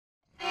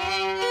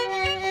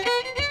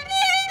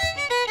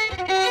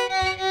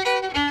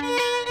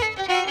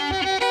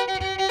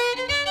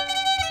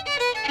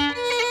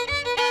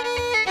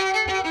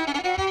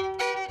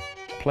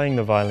Playing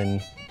the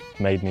violin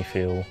made me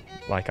feel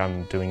like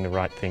I'm doing the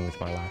right thing with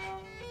my life.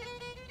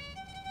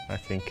 I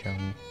think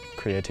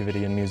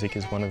creativity in music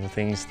is one of the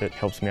things that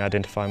helps me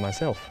identify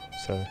myself.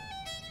 So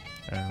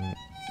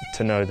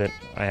to know that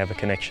I have a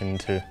connection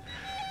to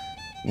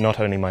not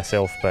only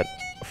myself but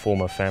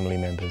former family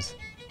members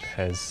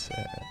has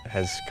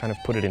kind of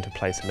put it into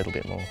place a little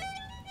bit more.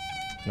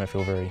 And I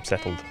feel very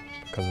settled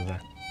because of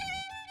that.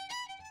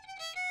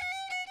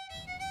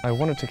 I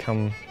wanted to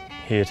come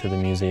here to the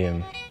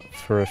museum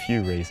for a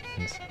few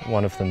reasons.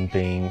 One of them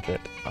being that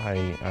I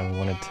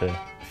wanted to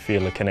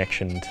feel a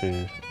connection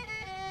to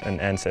an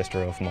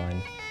ancestor of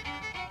mine.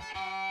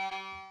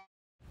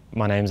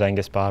 My name's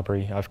Angus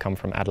Barbary. I've come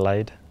from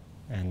Adelaide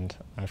and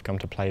I've come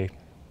to play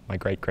my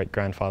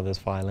great-great-grandfather's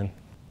violin.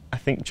 I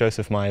think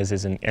Joseph Myers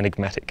is an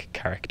enigmatic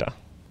character.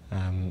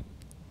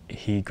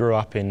 He grew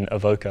up in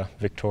Avoca,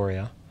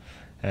 Victoria,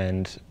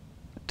 and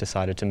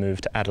decided to move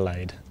to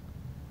Adelaide.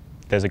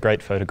 There's a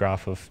great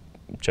photograph of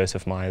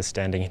Joseph Myers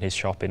standing in his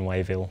shop in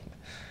Wayville,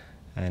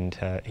 and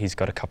he's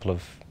got a couple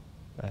of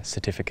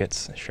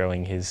certificates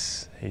showing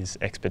his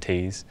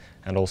expertise,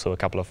 and also a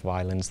couple of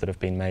violins that have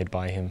been made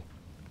by him.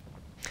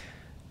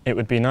 It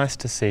would be nice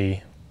to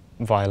see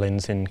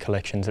violins in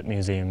collections at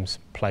museums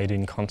played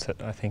in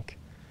concert, I think.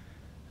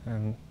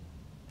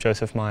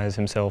 Joseph Myers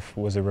himself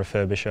was a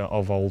refurbisher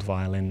of old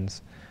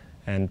violins,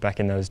 and back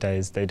in those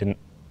days they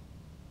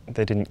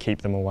didn't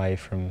keep them away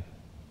from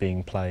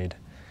being played.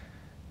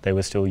 They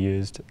were still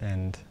used,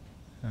 and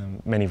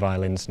many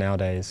violins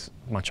nowadays,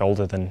 much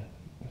older than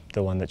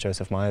the one that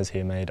Joseph Myers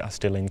here made, are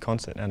still in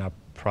concert and are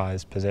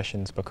prized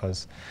possessions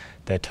because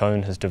their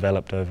tone has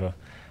developed over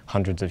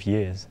hundreds of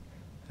years,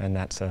 and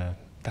that's a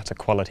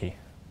quality.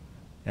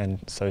 And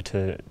so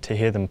to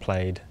hear them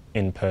played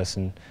in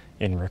person,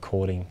 in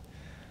recording,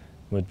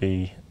 would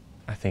be,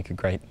 I think, a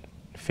great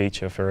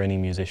feature for any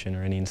musician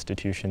or any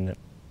institution that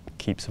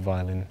keeps a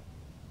violin.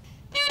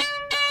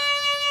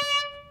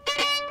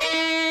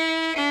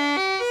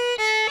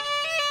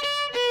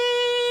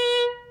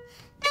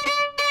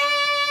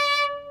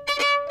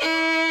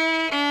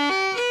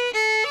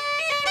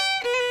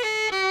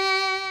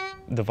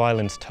 The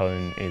violin's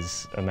tone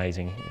is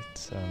amazing.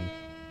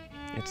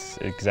 It's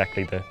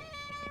exactly the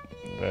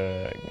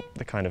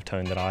kind of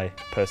tone that I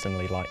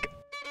personally like.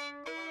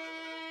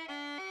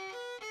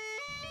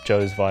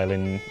 Joe's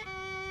violin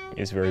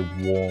is very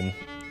warm,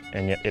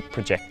 and yet it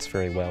projects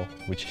very well,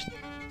 which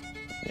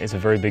is a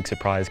very big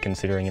surprise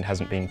considering it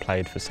hasn't been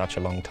played for such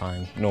a long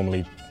time.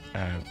 Normally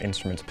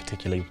instruments,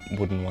 particularly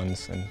wooden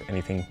ones and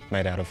anything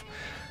made out of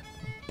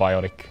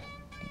biotic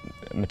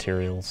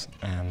materials,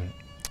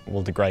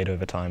 will degrade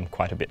over time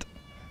quite a bit,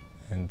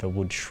 and the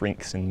wood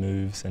shrinks and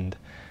moves and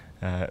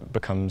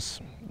becomes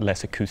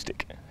less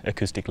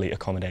acoustically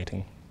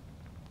accommodating.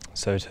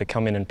 So to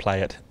come in and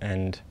play it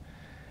and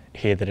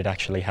hear that it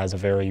actually has a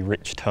very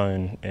rich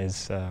tone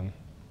it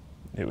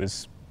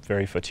was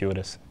very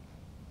fortuitous.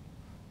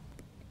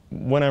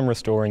 When I'm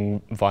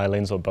restoring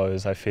violins or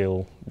bows, I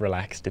feel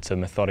relaxed. It's a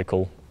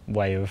methodical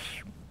way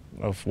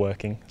of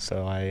working,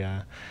 so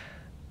I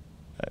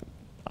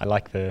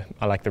like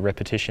the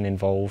repetition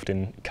involved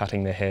in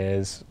cutting the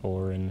hairs,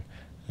 or in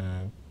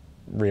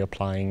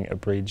reapplying a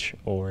bridge,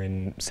 or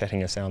in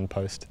setting a sound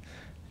post.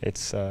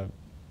 It's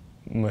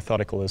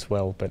methodical as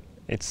well, but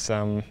it's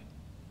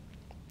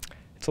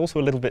also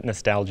a little bit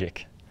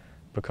nostalgic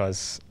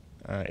because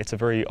it's a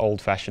very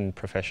old-fashioned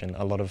profession.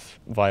 A lot of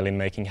violin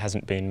making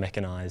hasn't been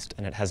mechanized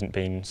and it hasn't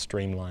been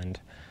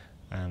streamlined.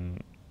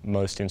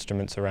 Most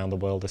instruments around the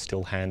world are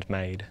still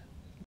handmade.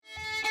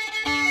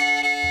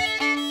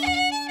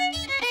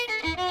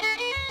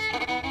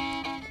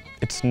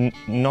 It's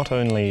not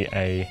only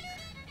a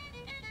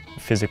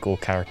physical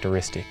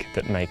characteristic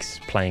that makes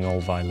playing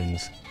old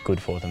violins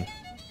good for them.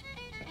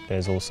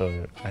 There's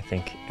also, I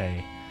think,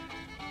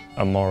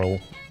 a moral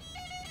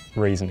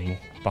reasoning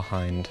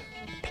behind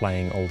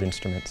playing old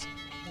instruments,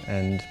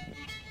 and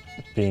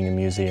being a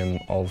museum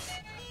of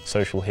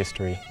social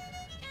history,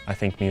 I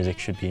think music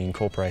should be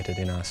incorporated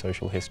in our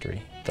social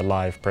history. The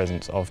live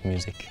presence of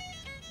music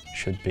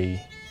should be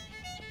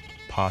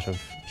part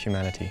of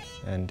humanity,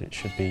 and it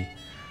should be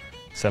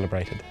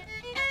celebrated.